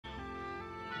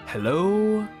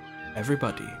Hello,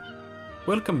 everybody.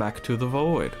 Welcome back to the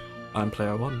Void. I'm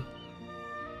Player One.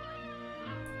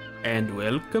 And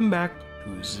welcome back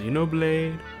to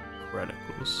Xenoblade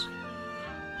Chronicles.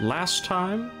 Last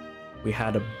time, we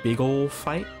had a big ol'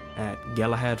 fight at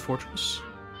Galahad Fortress.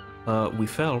 We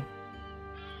fell.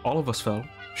 All of us fell.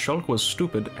 Shulk was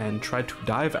stupid and tried to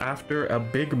dive after a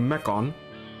big Mechon,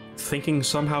 thinking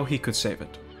somehow he could save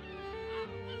it.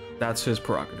 That's his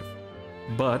prerogative.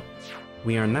 But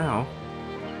we are now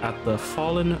at the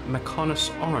fallen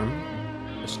Mechonis arm,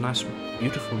 this nice,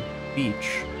 beautiful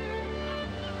beach.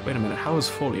 Wait a minute, how is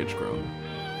foliage grown?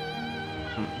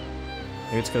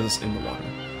 Maybe it's because it's in the water.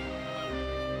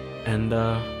 And,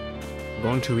 we're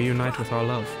going to reunite with our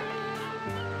love.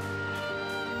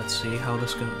 Let's see how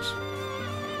this goes.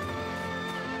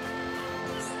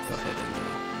 Go ahead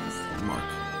and mark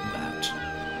that.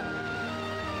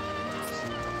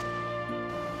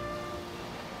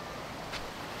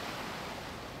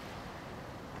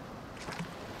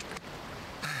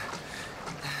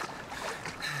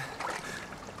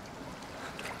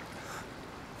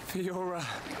 Fiora.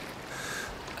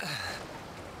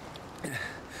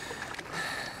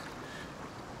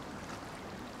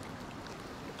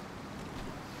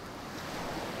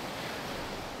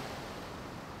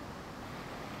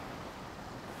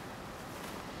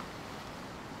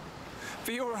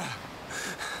 Fiora.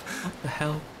 What the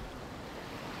hell?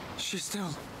 She's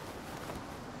still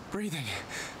breathing.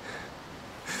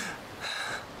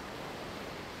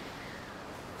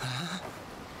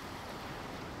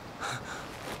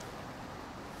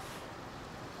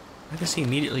 Why does he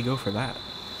immediately go for that?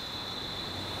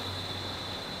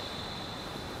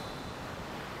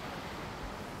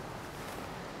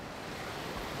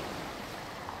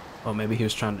 Oh, maybe he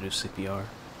was trying to do CPR.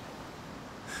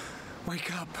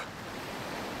 Wake up.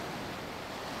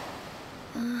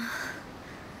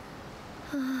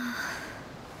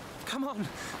 Come on.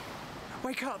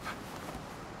 Wake up.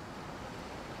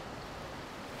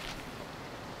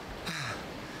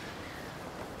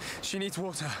 She needs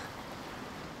water.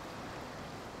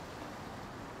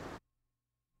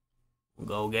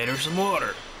 Go get her some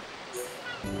water.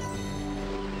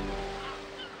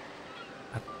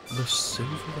 At the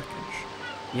silver wreckage.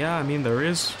 Yeah, I mean, there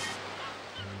is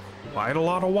quite a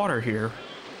lot of water here,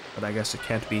 but I guess it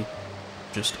can't be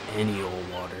just any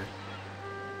old water.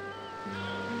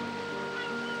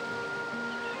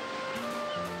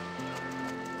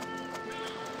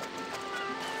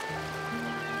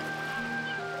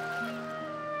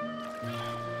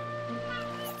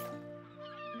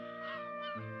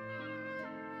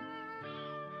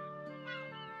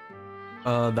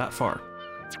 That far.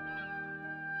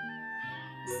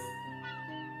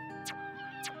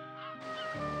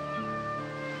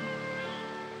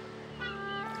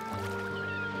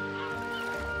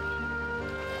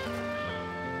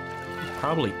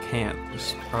 Probably can't.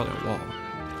 There's probably a wall.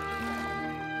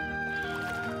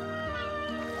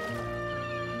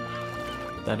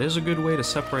 That is a good way to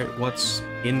separate what's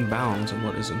in bounds and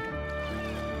what isn't.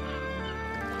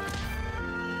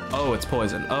 Oh, it's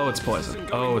poison. Oh, it's poison.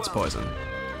 Oh, it's poison.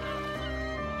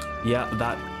 Yeah,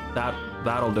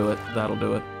 that'll do it. That'll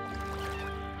do it.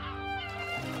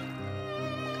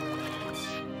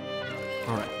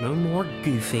 Alright, no more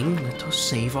goofing. Let us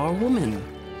save our woman.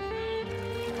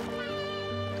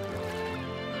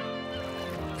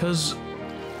 Because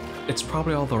it's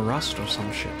probably all the rust or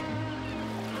some shit.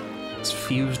 It's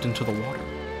fused into the water.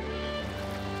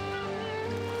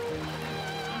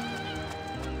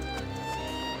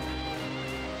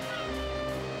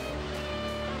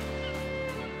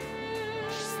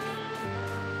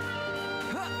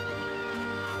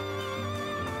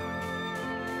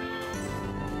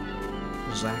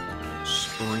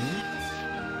 Spring.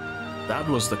 That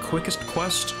was the quickest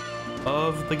quest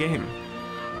of the game.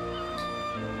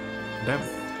 Damn.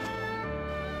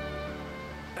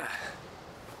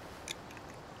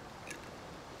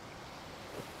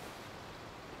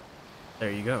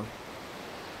 There you go.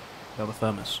 Got the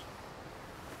thermos.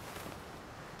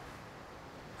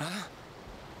 Huh?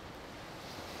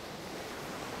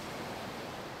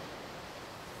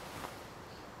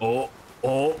 Oh.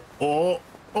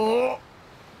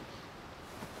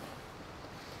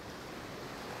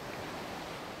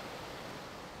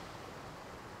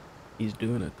 He's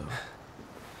doing it, though.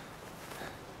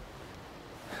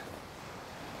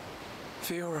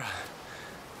 Fiora,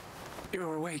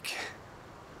 you're awake.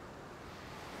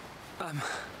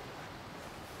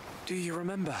 Do you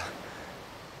remember?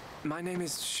 My name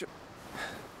is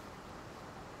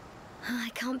I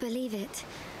can't believe it.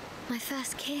 My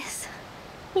first kiss.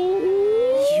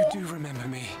 You do remember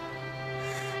me.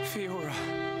 Fiora.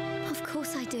 Of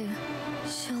course I do.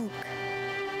 Shulk.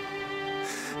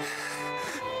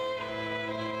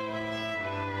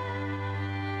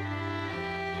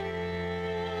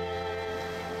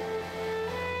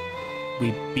 We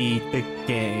beat the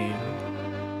game.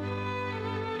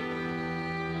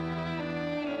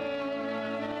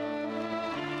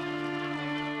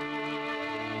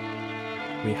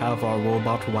 We have our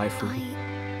robot waifu.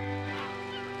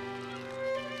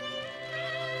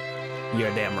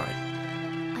 You're damn right.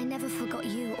 I never forgot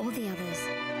you or the others.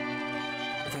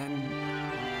 Then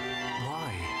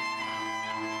why?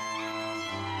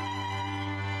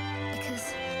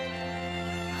 Because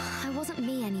I wasn't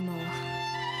me anymore.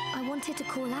 I wanted to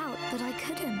call out, but I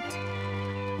couldn't.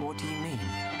 What do you mean?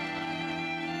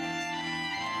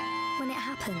 When it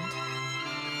happened,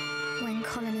 when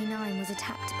Colony 9 was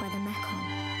attacked by the Mechon.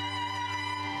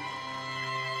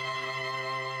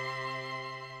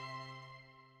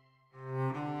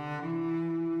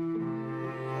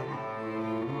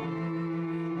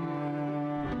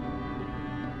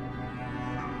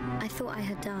 I thought I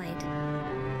had died.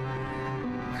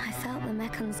 I felt the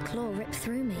Mechon's claw rip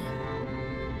through me.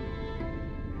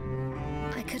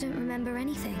 I couldn't remember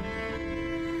anything.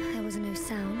 There was no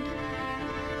sound,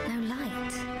 no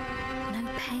light, no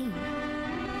pain.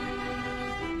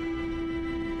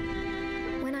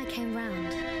 When I came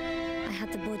round, I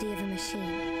had the body of a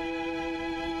machine.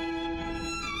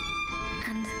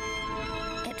 And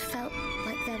it felt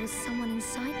like there was someone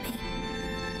inside me.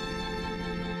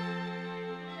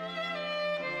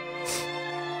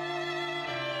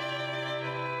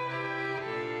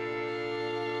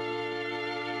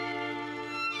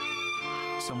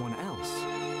 Someone else?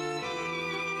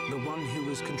 The one who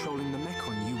was controlling the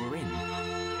Mechon you were in?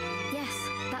 Yes,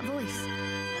 that voice.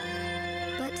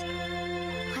 But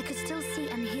I could still see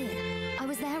and hear. I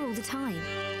was there all the time.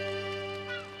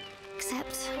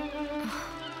 Except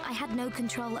I had no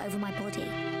control over my body,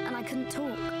 and I couldn't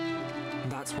talk.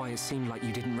 That's why it seemed like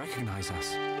you didn't recognize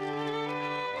us.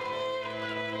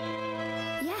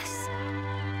 Yes.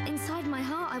 Inside my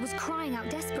heart, I was crying out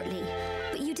desperately,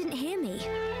 but you didn't hear me.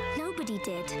 Nobody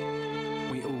did.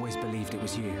 We always believed it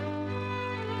was you.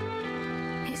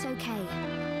 It's okay.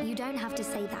 You don't have to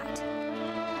say that.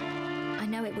 I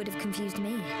know it would have confused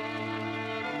me.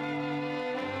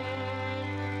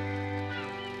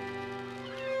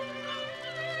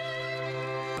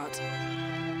 But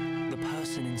the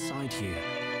person inside you,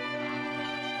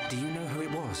 do you know who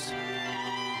it was?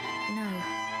 No.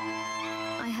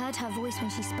 I heard her voice when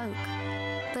she spoke,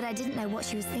 but I didn't know what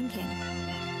she was thinking.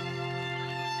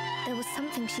 There was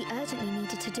something she urgently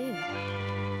needed to do.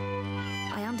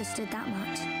 I understood that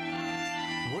much.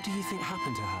 What do you think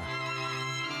happened to her?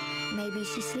 Maybe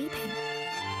she's sleeping.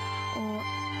 Or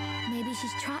maybe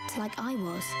she's trapped like I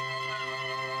was.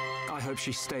 I hope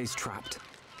she stays trapped.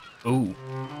 Ooh.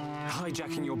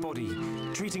 Hijacking your body,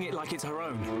 treating it like it's her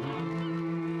own.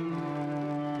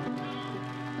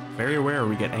 Very rare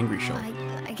we get angry Shulk.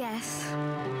 I guess.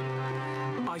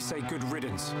 I say good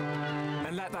riddance.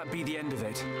 And let that be the end of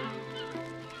it.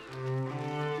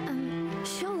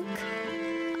 Shulk,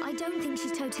 I don't think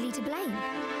she's totally to blame.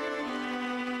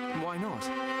 Why not?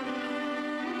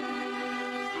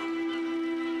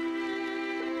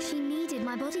 She needed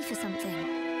my body for something.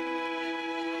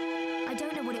 I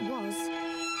don't know what it was.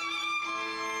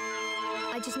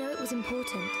 I just know it was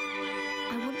important.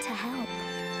 I want to help.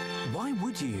 Why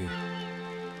would you?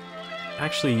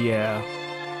 Actually, yeah.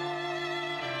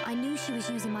 I knew she was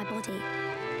using my body,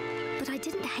 but I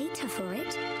didn't hate her for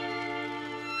it.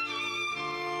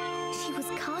 She was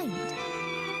kind.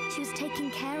 She was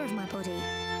taking care of my body.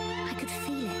 I could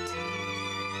feel it.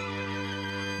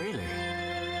 Really?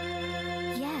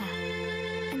 Yeah.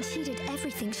 And she did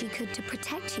everything she could to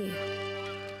protect you.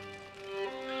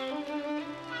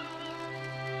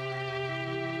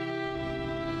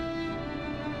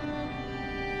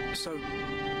 So,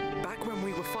 back when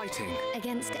we were fighting...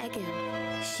 Against Egil,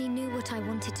 she knew what I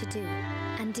wanted to do,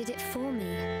 and did it for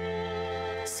me.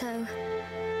 So,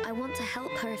 I want to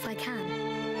help her if I can.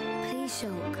 Please,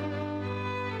 Shulk.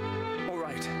 All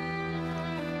right.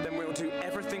 Then we'll do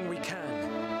everything we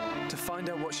can to find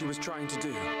out what she was trying to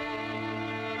do.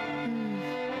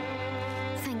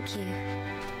 Thank you.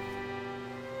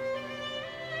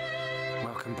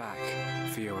 Welcome back,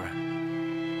 Fiora.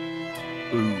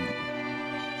 Ooh.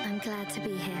 I'm glad to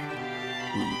be here.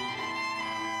 Ooh.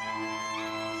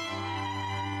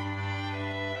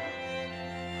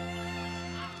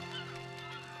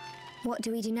 What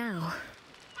do we do now?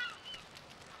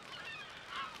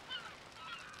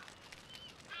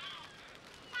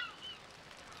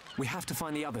 We have to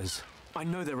find the others. I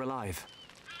know they're alive.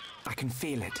 I can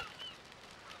feel it.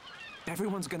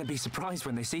 Everyone's gonna be surprised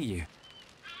when they see you.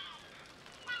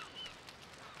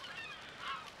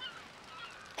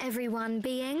 Everyone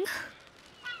being?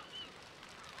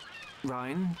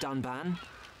 Ryan, Dunban,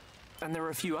 And there are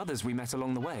a few others we met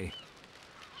along the way.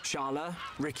 Sharla,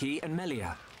 Ricky, and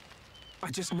Melia. I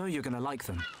just know you're gonna like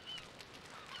them.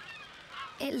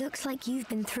 It looks like you've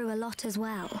been through a lot as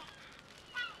well.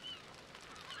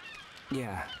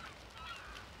 Yeah.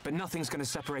 But nothing's gonna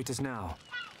separate us now.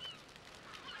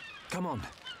 Come on.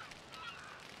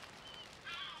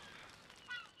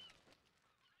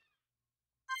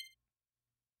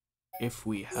 If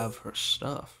we have her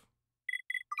stuff.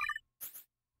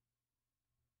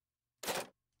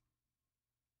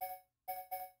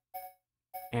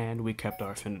 And we kept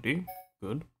our affinity.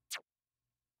 Good.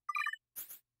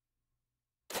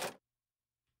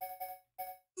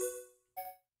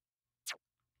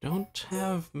 Don't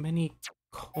have many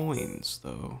coins,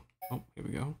 though. Oh, here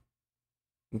we go.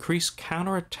 Increase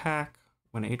counterattack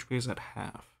when HP is at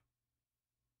half.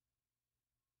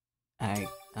 I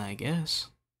guess.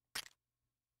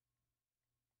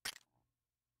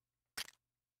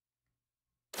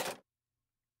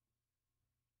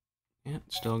 Yeah,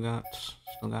 still got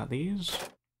these.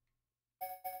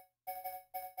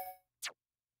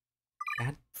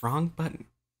 That wrong button.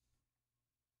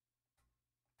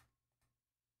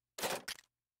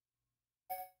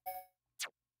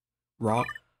 Raw.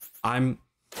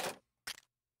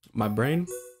 My brain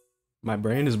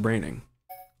is braining.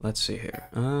 Let's see here.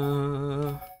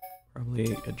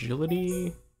 Probably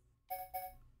agility.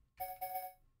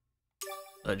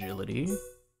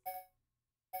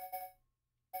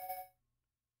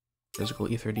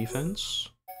 Physical ether defense.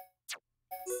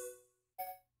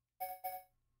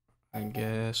 I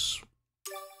guess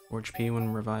 4 HP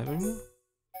when reviving.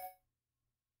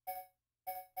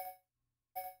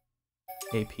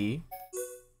 AP.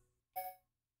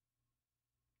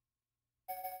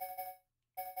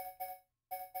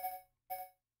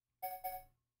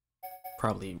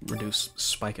 Probably reduce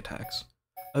spike attacks.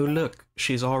 Oh look,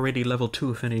 she's already level 2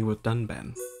 affinity with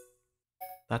Dunban.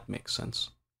 That makes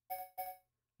sense.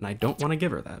 And I don't want to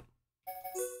give her that.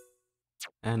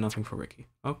 And nothing for Ricky.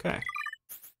 Okay.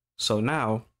 So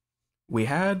now, we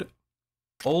had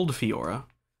old Fiora.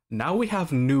 Now we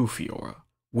have new Fiora.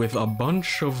 With a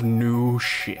bunch of new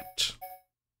shit.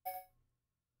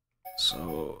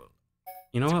 So,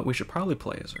 you know what? We should probably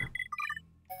play as her.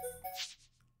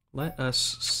 Let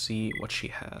us see what she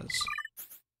has.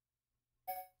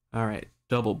 Alright,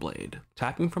 Double Blade.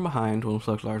 Attacking from behind will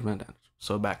inflict large amount of damage.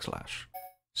 So backslash.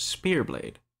 Spear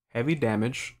Blade. Heavy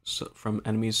damage from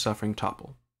enemies suffering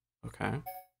topple. Okay.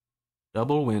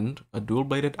 Double Wind. A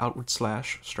dual-bladed outward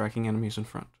slash, striking enemies in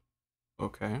front.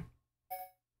 Okay.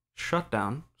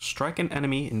 Shutdown. Strike an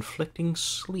enemy, inflicting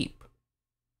sleep.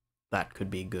 That could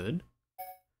be good.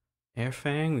 Air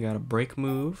Fang, we got a break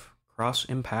move. Cross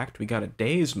Impact, we got a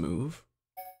daze move.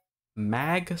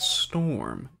 Mag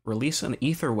Storm. Release an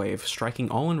ether wave, striking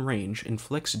all in range,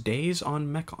 inflicts daze on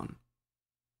Mechon.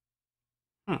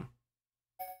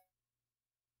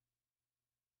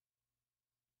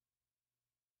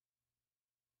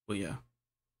 Well, yeah.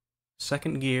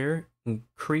 Second gear,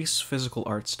 increase physical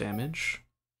arts damage.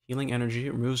 Healing energy,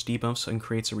 removes debuffs and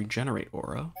creates a regenerate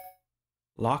aura.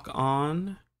 Lock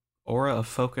on, aura of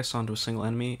focus onto a single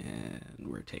enemy, and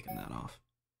we're taking that off.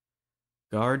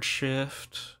 Guard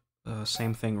shift,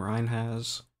 same thing Ryan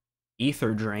has.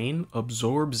 Ether drain,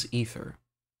 absorbs ether.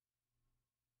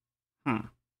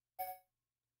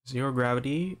 Zero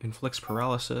gravity, inflicts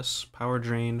paralysis, power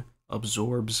drain,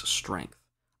 absorbs strength.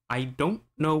 I don't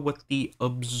know what the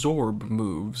absorb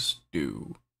moves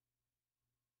do.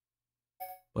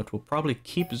 But we'll probably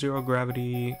keep zero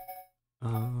gravity.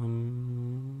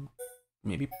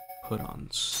 Maybe put on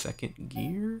second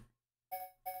gear?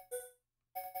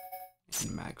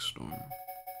 And Mag Storm.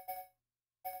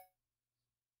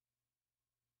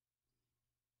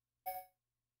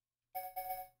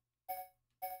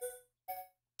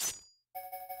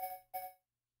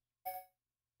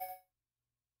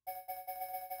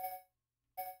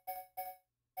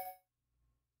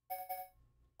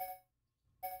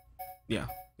 Yeah.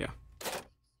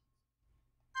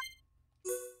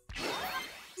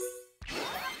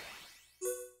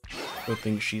 Good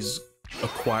thing she's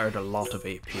acquired a lot of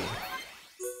AP.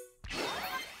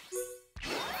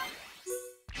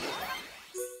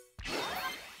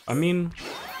 I mean,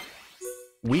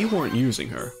 we weren't using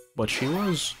her, but she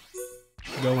was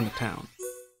going to town.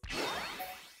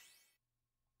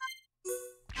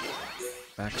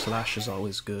 Backslash is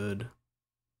always good.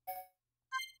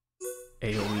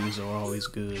 AoEs are always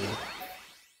good.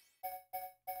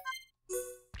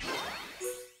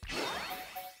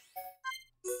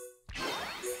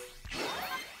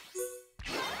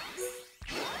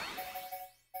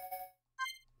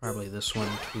 Probably this one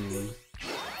too.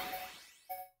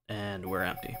 And we're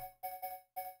empty.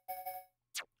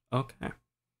 Okay.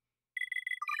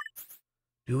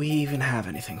 Do we even have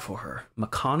anything for her?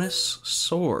 Mechonis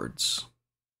swords.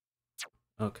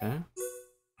 Okay.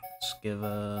 Let's give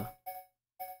a...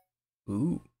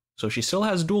 Ooh. So she still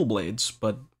has dual blades,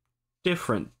 but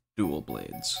different dual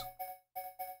blades.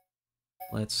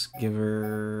 Let's give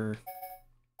her...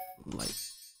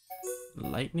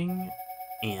 Lightning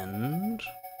and...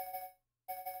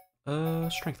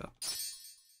 strength up.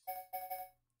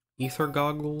 Ether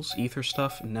goggles, ether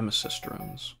stuff, nemesis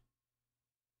drones.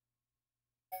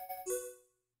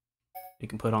 You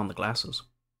can put on the glasses.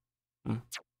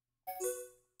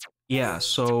 Yeah,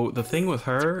 so the thing with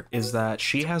her is that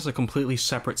she has a completely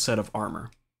separate set of armor.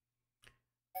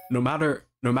 No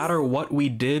matter what we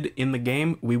did in the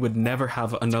game, we would never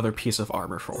have another piece of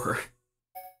armor for her.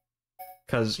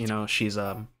 Cause, you know, she's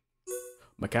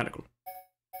mechanical.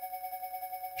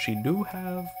 She do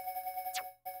have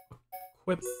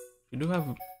she do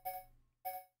have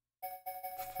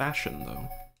fashion though.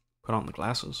 Put on the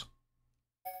glasses.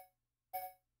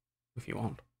 If you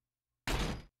want.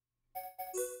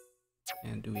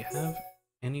 And do we have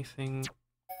anything?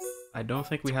 I don't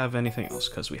think we have anything else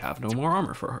because we have no more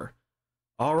armor for her.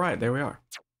 Alright, there we are.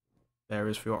 There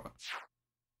is Fiora.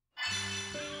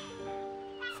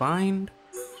 Find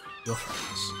your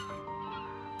friends.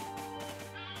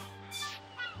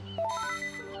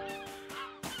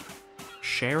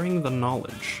 Sharing the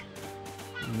knowledge.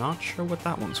 Not sure what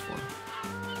that one's for.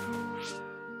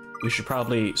 We should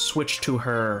probably switch to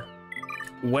her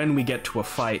when we get to a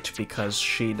fight because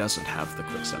she doesn't have the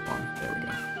quick step on. There we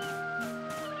go.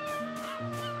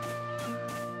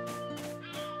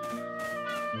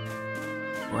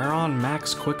 We're on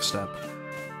max quick step.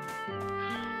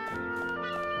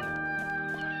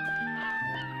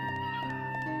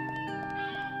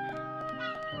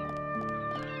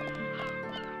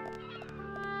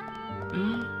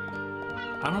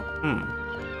 I don't...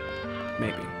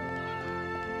 Maybe.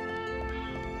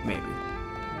 Maybe.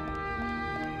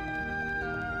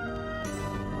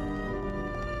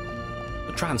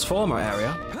 The Transformer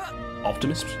area.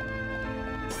 Optimus.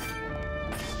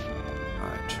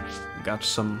 Alright. We got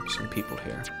some people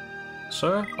here.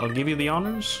 Sir, I'll give you the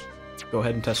honors. Go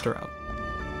ahead and test her out.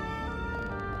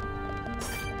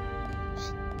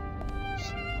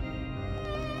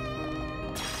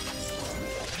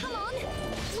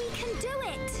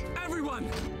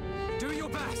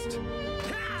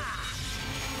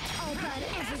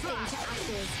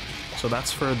 So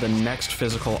that's for the next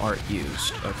physical art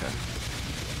used. Okay.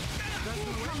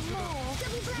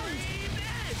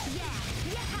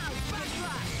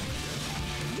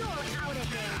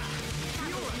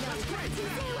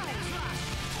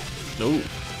 No.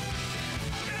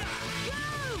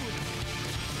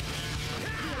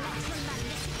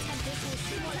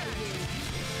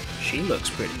 She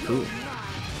looks pretty cool.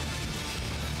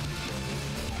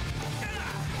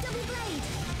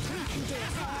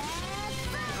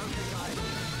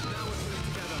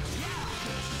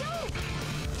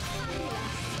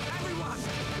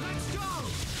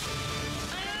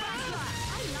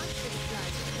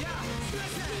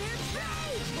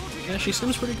 Yeah, she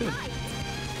seems pretty good.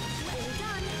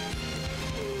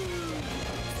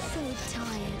 So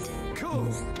tired.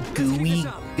 Cool. Gooey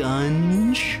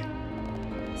gunge.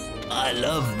 I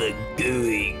love the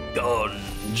gooey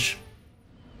gunge.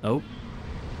 Oh.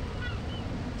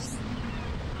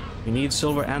 We need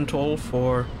silver antol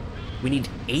for... We need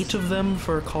 8 of them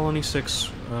for Colony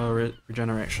 6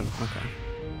 regeneration. Okay.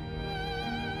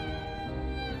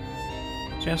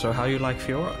 So yeah, so how you like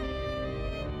Fiora?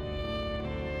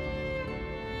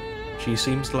 She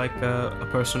seems like a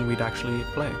person we'd actually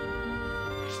play.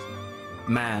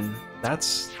 Man,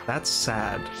 that's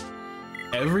sad.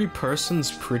 Every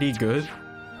person's pretty good,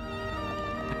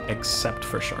 except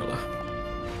for Charla.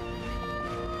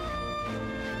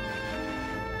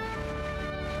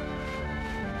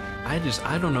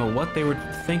 I don't know what they were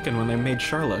thinking when they made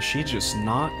Charla. She's just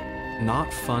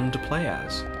not fun to play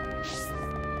as.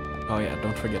 Oh yeah,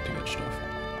 don't forget to get stuff.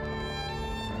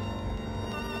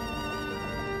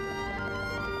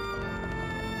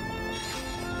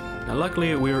 Now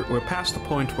luckily we're past the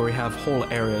point where we have whole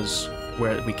areas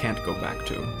where we can't go back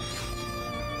to.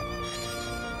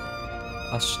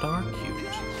 A star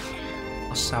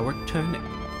cute. A sour turnip.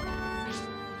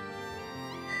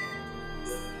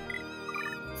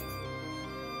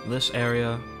 This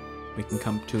area we can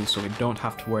come to so we don't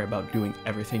have to worry about doing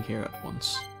everything here at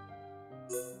once.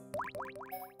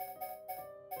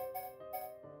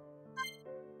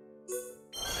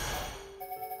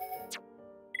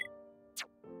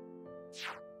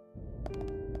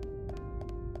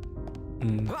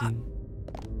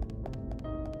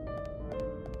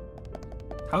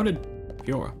 How did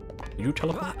Fiora? Did you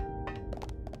teleport?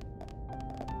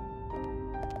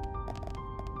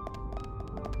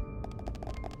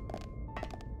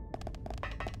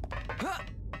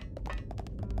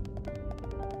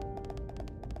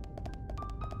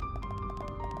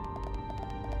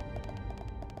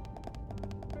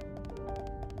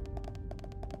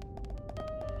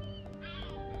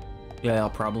 Yeah,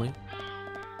 probably.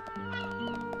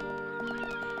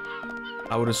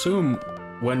 I would assume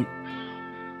when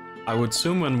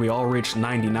we all reach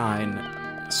 99,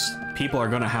 people are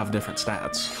gonna have different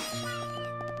stats.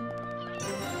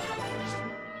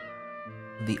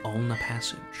 The Ulna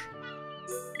Passage.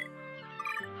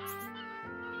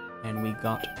 And we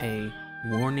got a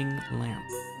warning lamp.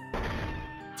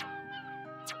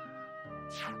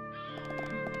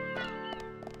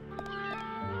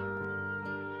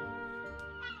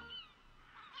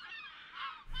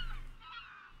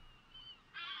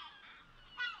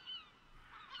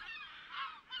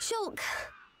 Shulk!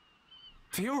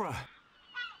 Fiora!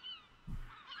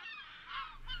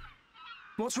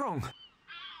 What's wrong?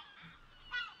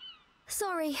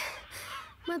 Sorry.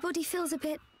 My body feels a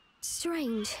bit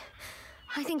strange.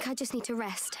 I think I just need to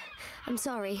rest. I'm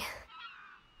sorry.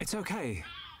 It's okay.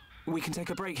 We can take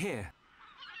a break here.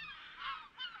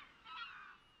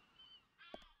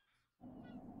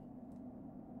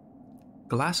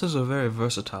 Glasses are very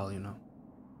versatile, you know.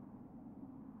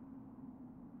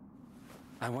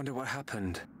 I wonder what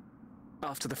happened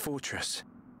after the fortress.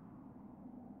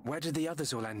 Where did the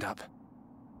others all end up?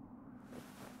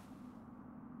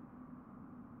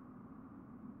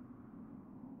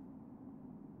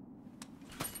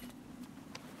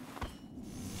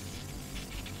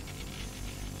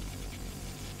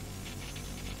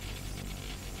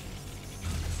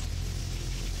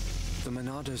 The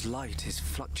Monado's light is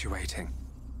fluctuating.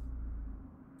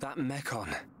 That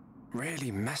Mechon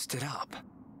really messed it up.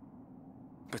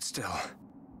 But still,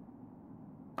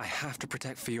 I have to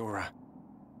protect Fiora.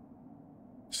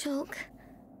 Shulk,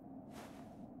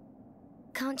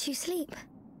 can't you sleep?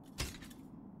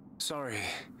 Sorry.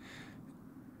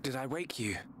 Did I wake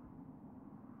you?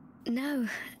 No,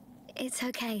 it's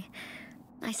okay.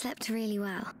 I slept really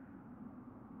well.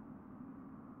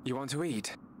 You want to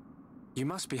eat? You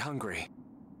must be hungry.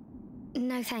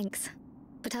 No thanks,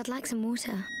 but I'd like some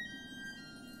water.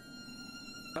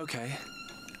 Okay.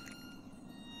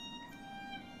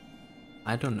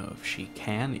 I don't know if she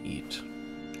can eat.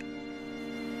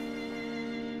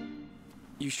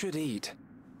 You should eat,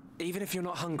 even if you're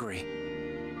not hungry.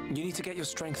 You need to get your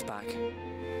strength back.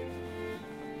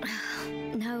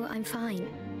 No, I'm fine.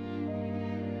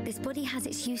 This body has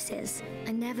its uses.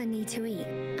 I never need to eat.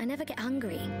 I never get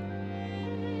hungry.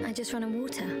 I just run on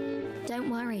water.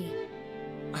 Don't worry.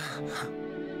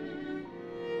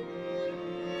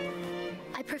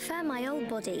 I prefer my old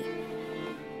body.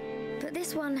 But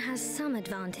this one has some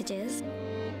advantages.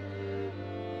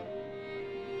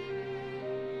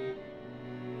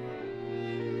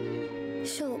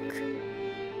 Shulk.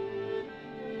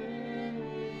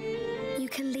 You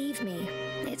can leave me.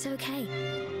 It's okay.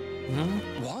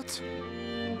 What?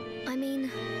 I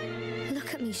mean,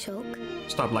 look at me, Shulk.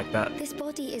 Stop like that. This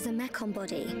body is a Mechon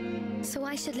body. So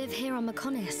I should live here on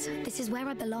Mechonis. This is where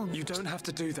I belong. You don't have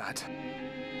to do that.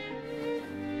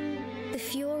 The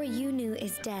Fiora you knew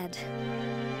is dead.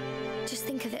 Just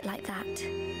think of it like that.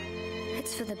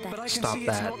 It's for the best. But I can Stop see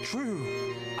that. it's not true.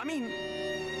 I mean,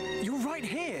 you're right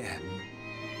here.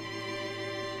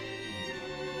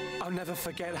 I'll never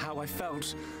forget how I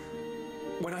felt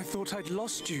when I thought I'd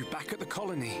lost you back at the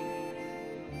colony.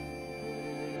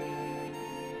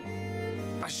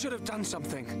 I should have done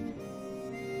something.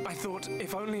 I thought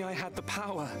if only I had the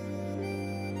power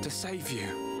to save you.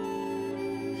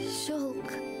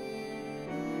 Shulk.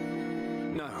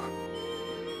 No.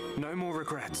 No more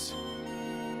regrets.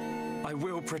 I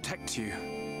will protect you.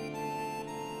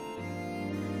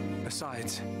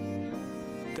 Besides,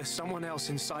 there's someone else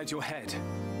inside your head.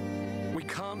 We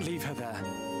can't leave her there.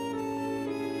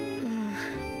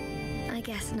 I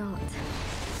guess not.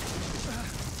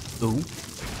 Ooh.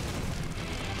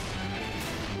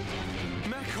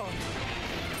 Mechon!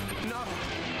 No!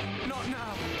 Not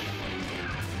now!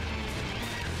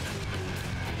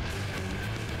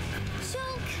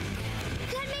 Shulk!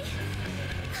 Let me...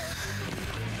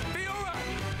 Fiora!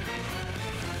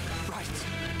 Right.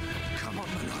 Come on,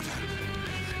 Monado.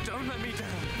 Don't let me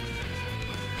down.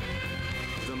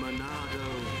 The Monado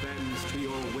bends to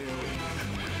your will.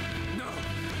 No!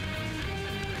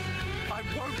 I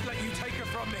won't let you take her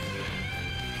from me!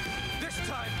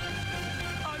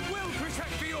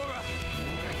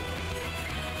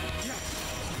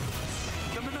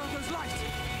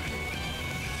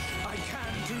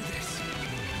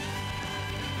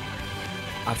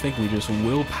 I think we just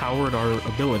will-powered our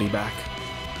ability back.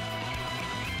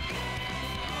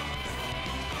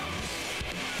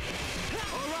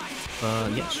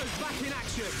 Yes.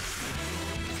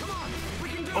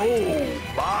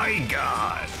 Oh my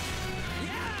god!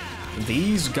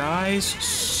 These guys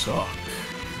suck.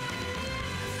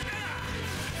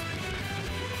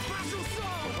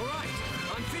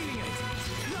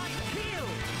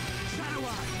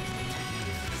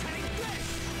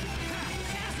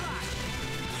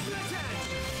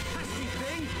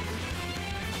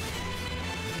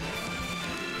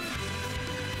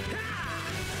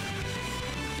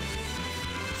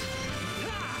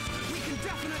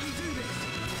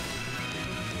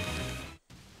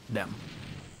 Them.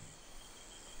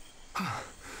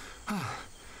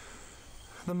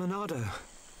 The Monado.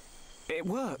 It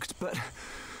worked, but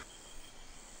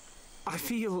I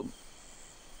feel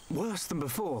worse than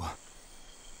before.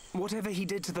 Whatever he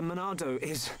did to the Monado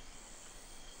is...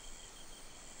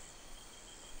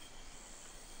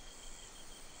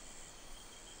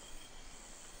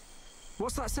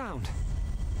 What's that sound?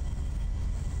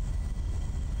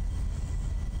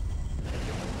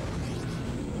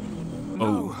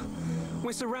 No!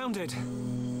 We're surrounded!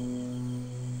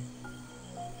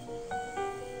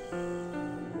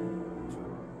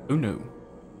 Oh no.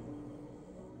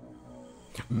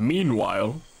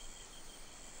 Meanwhile...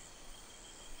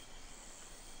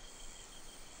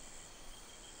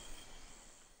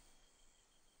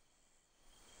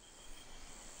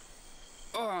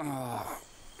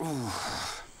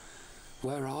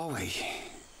 Where are we?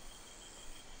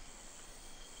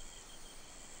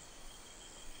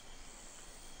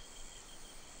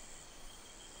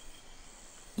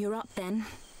 You're up then.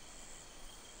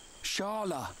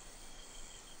 Sharla!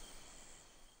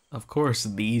 Of course,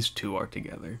 these two are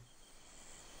together.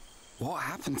 What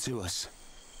happened to us?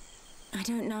 I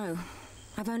don't know.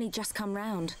 I've only just come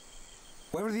round.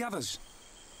 Where are the others?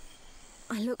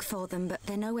 I look for them, but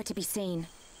they're nowhere to be seen.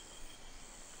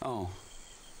 Oh.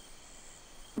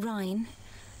 Ryan,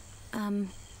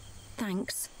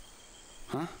 thanks.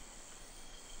 Huh?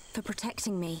 For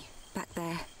protecting me back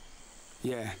there.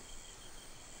 Yeah.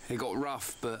 It got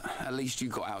rough, but at least you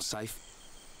got out safe.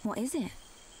 What is it?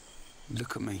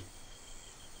 Look at me.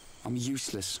 I'm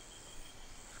useless.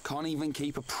 Can't even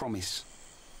keep a promise.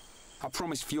 I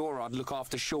promised Fiora I'd look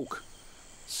after Shulk.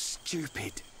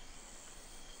 Stupid.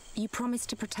 You promised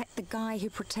to protect the guy who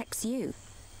protects you.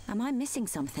 Am I missing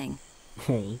something?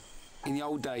 In the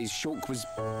old days, Shulk was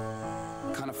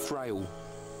kind of frail.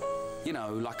 You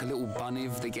know, like a little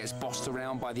bunniv that gets bossed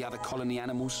around by the other colony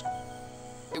animals.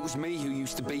 It was me who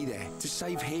used to be there, to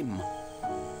save him.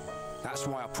 That's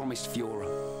why I promised Fiora.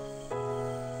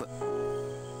 But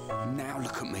now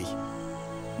look at me.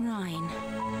 Ryan.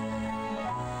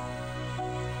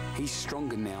 He's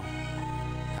stronger now.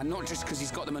 And not just because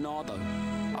he's got the Monado.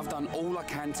 I've done all I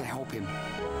can to help him.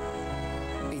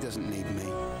 He doesn't need me.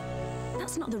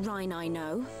 That's not the Ryan I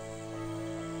know.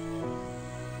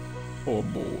 Oh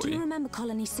boy. Do you remember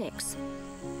Colony 6?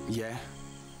 Yeah?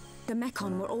 The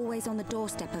Mechon were always on the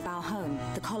doorstep of our home,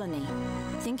 the colony.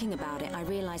 Thinking about it, I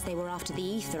realized they were after the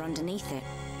ether underneath it.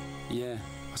 Yeah,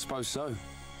 I suppose so.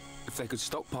 If they could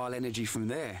stockpile energy from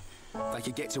there, they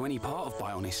could get to any part of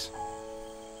Bionis.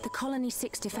 The Colony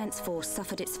 6 Defense Force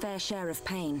suffered its fair share of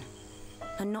pain.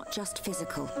 And not just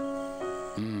physical.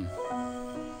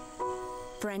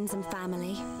 Friends and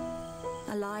family.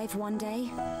 Alive one day,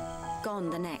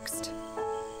 gone the next.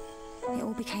 It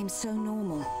all became so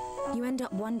normal. You end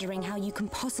up wondering how you can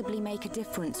possibly make a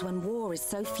difference when war is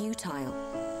so futile.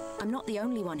 I'm not the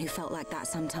only one who felt like that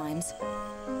sometimes.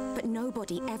 But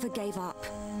nobody ever gave up.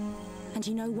 And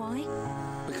you know why?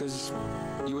 Because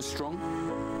you were strong?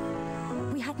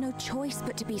 We had no choice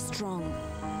but to be strong.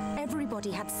 Everybody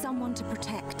had someone to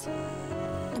protect.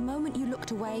 The moment you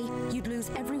looked away, you'd lose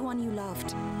everyone you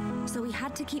loved. So we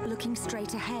had to keep looking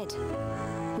straight ahead.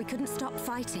 We couldn't stop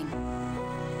fighting.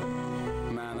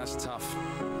 Man, that's tough.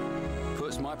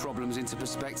 Puts my problems into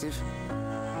perspective.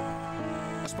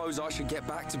 I suppose I should get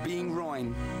back to being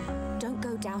Ryan. Don't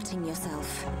go doubting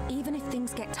yourself, even if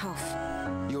things get tough.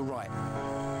 You're right.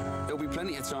 There'll be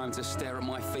plenty of time to stare at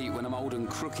my feet when I'm old and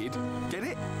crooked. Get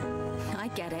it? I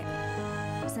get it.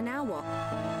 So now what?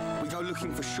 We go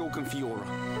looking for Shulk and Fiora.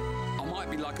 I might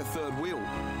be like a third wheel,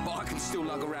 but I can still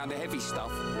lug around the heavy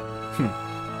stuff.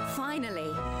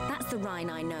 Finally! That's the Rhine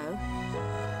I know.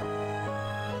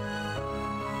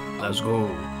 Let's go.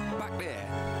 Back there.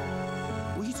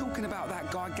 Were you talking about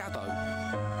that guy Gaddo?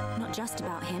 Not just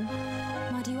about him.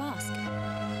 Why do you ask?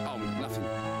 Oh, nothing.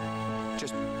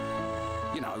 Just,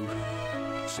 you know,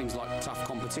 seems like tough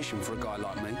competition for a guy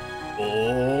like me.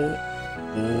 Oh.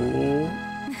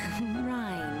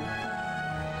 Ryan.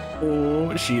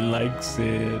 Oh, she likes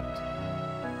it.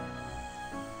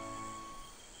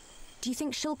 Do you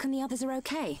think Shulk and the others are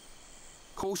okay?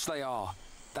 Of course they are.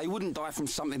 They wouldn't die from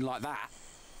something like that.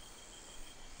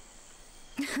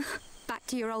 Back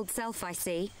to your old self, I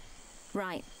see.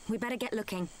 Right, we better get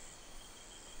looking.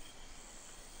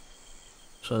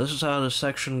 So this is how this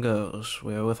section goes.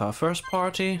 We're with our first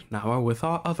party, now we're with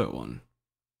our other one.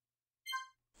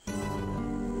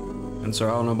 And sir,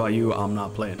 I don't know about you, I'm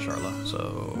not playing Charla,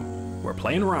 so we're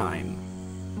playing Rhine.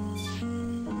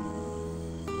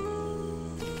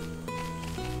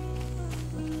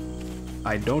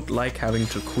 I don't like having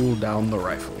to cool down the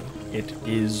rifle. It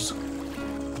is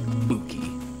booky.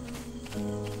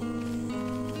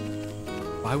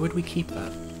 Why would we keep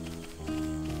that?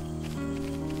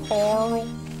 Carl.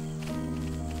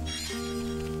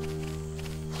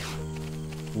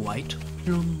 Light.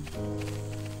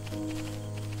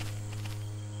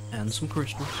 And some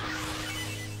Christmas.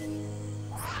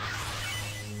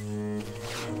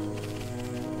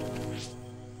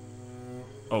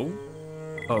 Oh?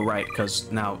 Oh, right,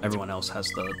 because now everyone else has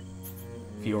the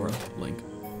Fiora link.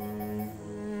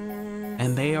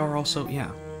 And they are also,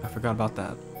 yeah, I forgot about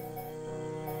that.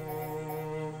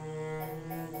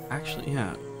 Actually,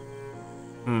 yeah.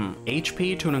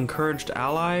 HP to an encouraged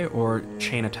ally or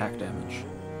chain attack damage?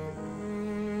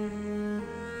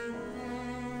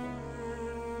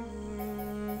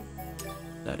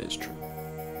 That is true.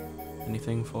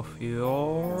 Anything for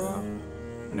Fiora?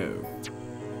 No.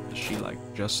 She, like,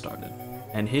 just started.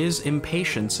 And his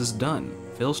impatience is done.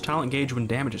 Fills talent gauge when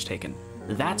damage is taken.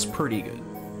 That's pretty good.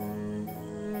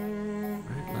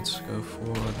 Alright, let's go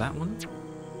for that one.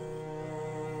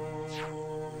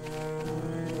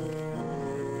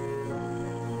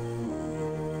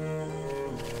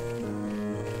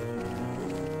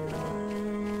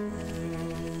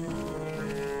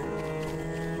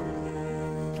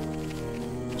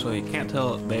 So you can't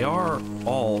tell, they are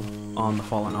all on the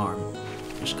fallen arm.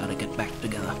 Just gotta get back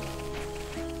together.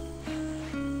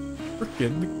 We're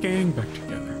getting the gang back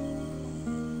together.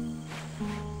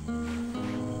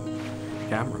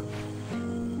 Camera.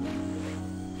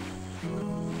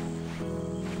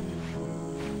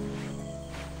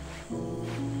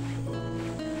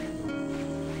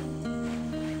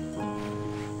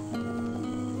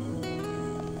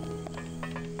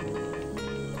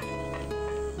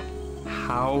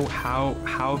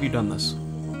 How have you done this?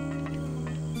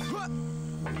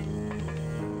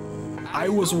 I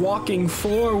was walking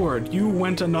forward. You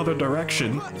went another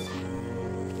direction.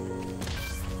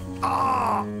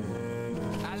 Ah!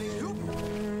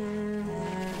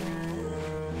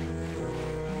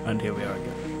 And here we are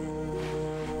again.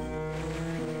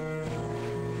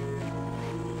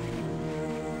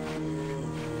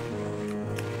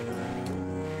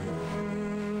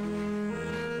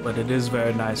 But it is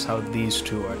very nice how these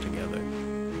two are together.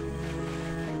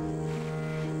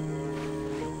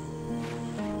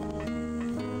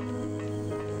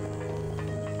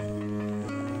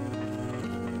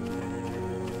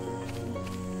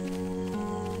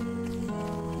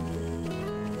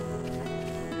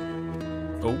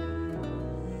 Oh.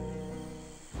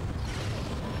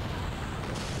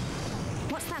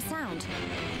 What's that sound?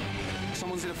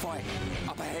 Someone's in a fight.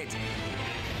 Up ahead.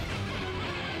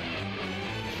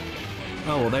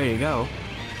 Oh, well, there you go.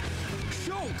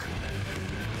 Shulk!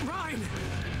 Rhine!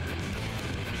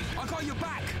 I got your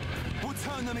back. We'll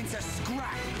turn them into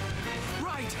scrap.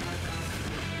 Right!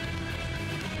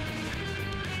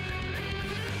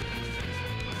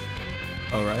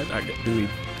 All right. Do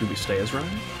we stay as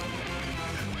Ryan?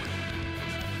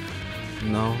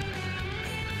 No.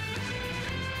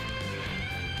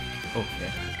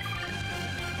 Okay.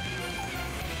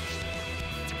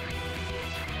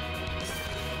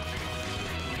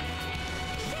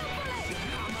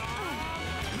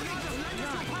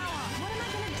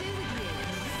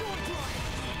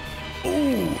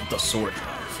 Ooh, the sword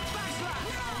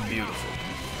drive. Beautiful.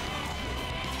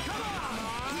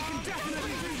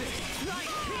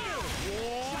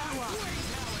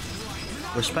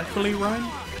 Respectfully, Ryan,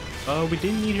 we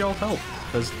didn't need y'all help,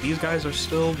 because these guys are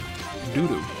still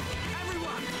doo-doo.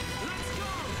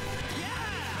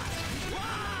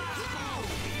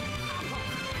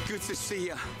 Good to see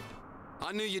you.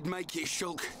 I knew you'd make it,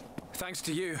 Shulk. Thanks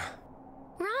to you.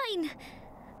 Rhine!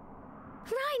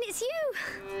 Rhine, it's you!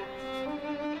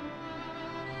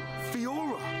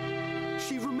 Fiora!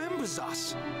 She remembers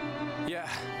us. Yeah,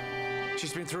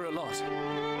 she's been through a lot.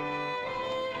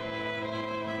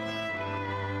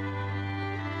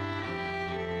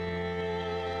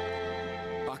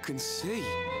 I can see.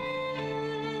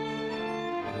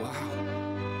 Wow.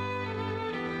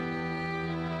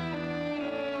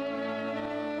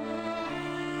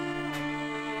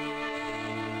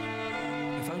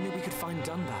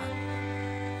 done that.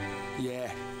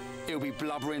 Yeah, he'll be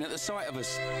blubbering at the sight of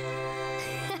us.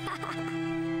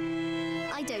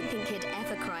 I don't think he'd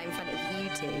ever cry in front of you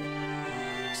two.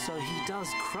 So he does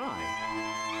cry.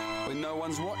 When no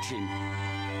one's watching.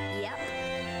 Yep.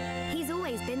 He's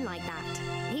always been like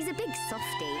that. He's a big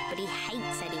softie, but he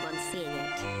hates anyone seeing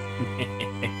it.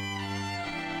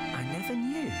 I never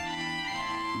knew.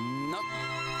 Nope,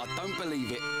 I don't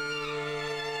believe it.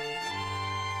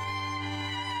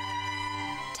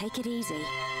 Take it easy.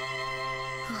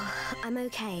 I'm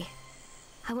okay.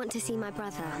 I want to see my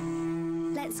brother.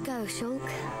 Let's go, Shulk.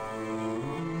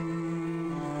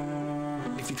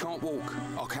 If you can't walk,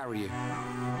 I'll carry you.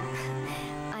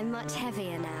 I'm much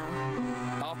heavier now.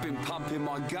 I've been pumping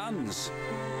my guns.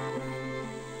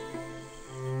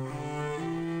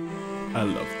 I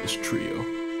love this trio.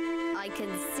 I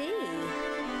can see.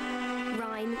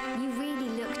 Ryan, you really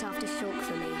looked after Shulk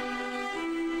for me.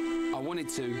 I wanted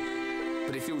to,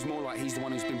 but it feels more like he's the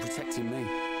one who's been protecting me.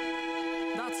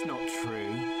 That's not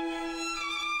true.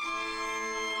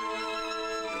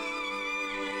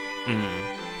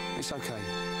 It's okay.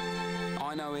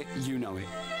 I know it, you know it.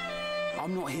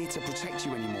 I'm not here to protect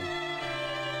you anymore.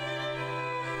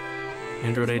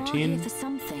 Android You are 18? here for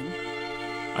something.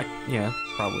 Yeah,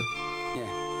 probably. Yeah.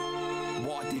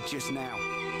 What I did just now.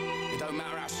 It don't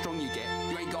matter how strong you get,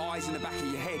 you ain't got eyes in the back of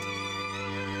your head.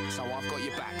 So I've got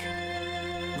your back.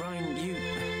 Ryan,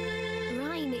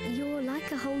 Ryan, you're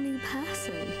like a whole new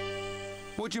person.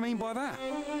 What do you mean by that?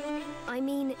 I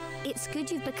mean, it's good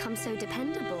you've become so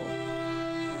dependable.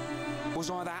 Was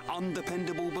I that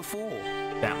undependable before?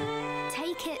 Down.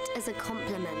 Take it as a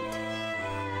compliment.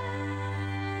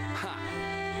 Ha!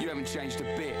 You haven't changed a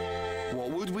bit. What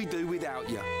would we do without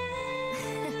you?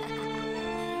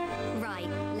 Right,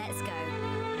 let's go.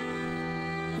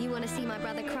 You want to see my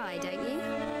brother cry, don't you?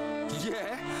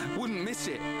 Yeah, wouldn't miss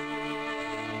it.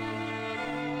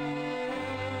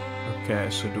 Okay,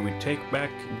 so do we take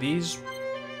back these?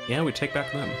 Yeah, we take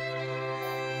back them.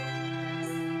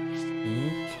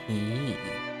 Okay.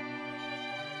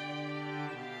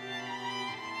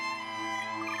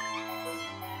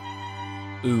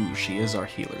 Ooh, she is our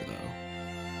healer, though.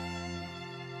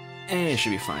 It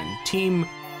should be fine. Team...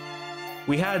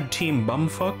 We had Team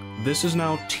Bumfuck. This is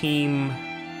now Team...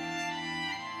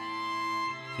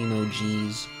 Team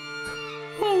OGs.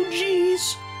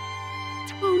 OGs!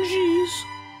 OGs!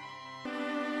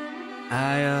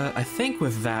 I think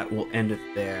with that, we'll end it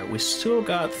there. We still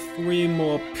got 3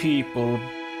 more people,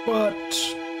 but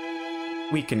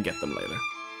we can get them later.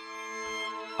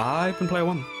 I've been Player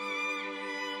One.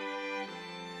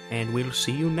 And we'll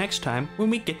see you next time when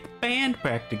we get the band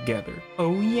back together.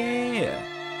 Oh yeah!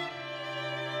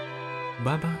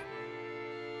 Bye-bye.